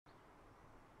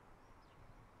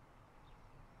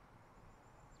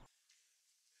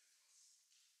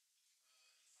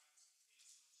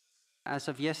As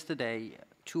of yesterday,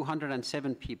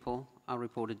 207 people are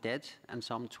reported dead and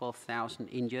some 12,000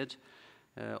 injured.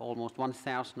 Almost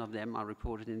 1,000 of them are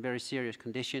reported in very serious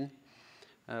condition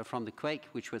from the quake,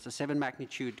 which was a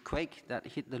 7-magnitude quake that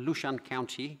hit the Lushan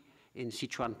County in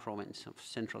Sichuan province of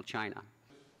central China.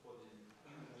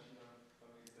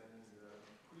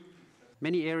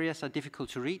 Many areas are difficult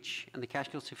to reach, and the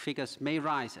casualty figures may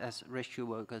rise as rescue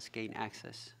workers gain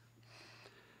access.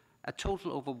 A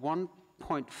total over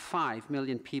 1.5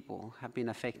 million people have been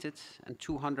affected, and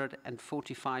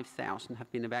 245,000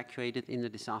 have been evacuated in the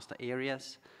disaster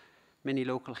areas. Many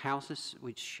local houses,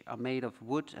 which are made of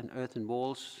wood and earthen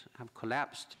walls, have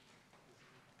collapsed.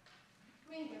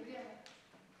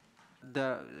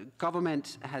 The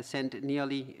government has sent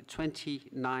nearly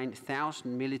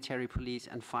 29,000 military, police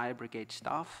and fire brigade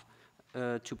staff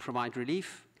to provide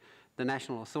relief. The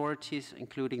national authorities,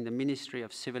 including the Ministry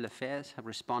of Civil Affairs, have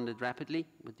responded rapidly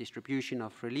with distribution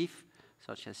of relief,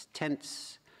 such as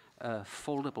tents,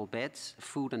 foldable beds,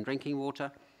 food and drinking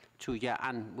water, to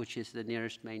Ya'an, which is the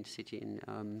nearest main city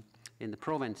in the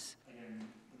province.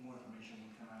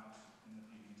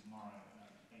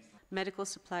 Medical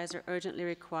supplies are urgently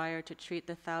required to treat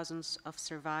the thousands of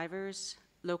survivors.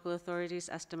 Local authorities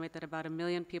estimate that about 1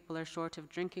 million people are short of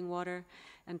drinking water,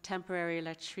 and temporary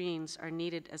latrines are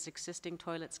needed as existing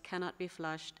toilets cannot be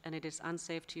flushed, and it is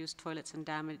unsafe to use toilets in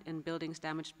buildings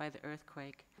damaged by the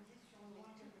earthquake.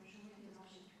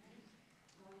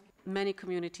 Many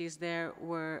communities there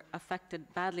were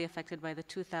badly affected by the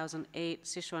 2008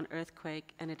 Sichuan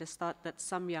earthquake, and it is thought that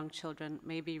some young children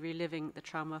may be reliving the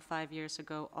trauma 5 years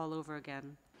ago all over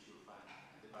again.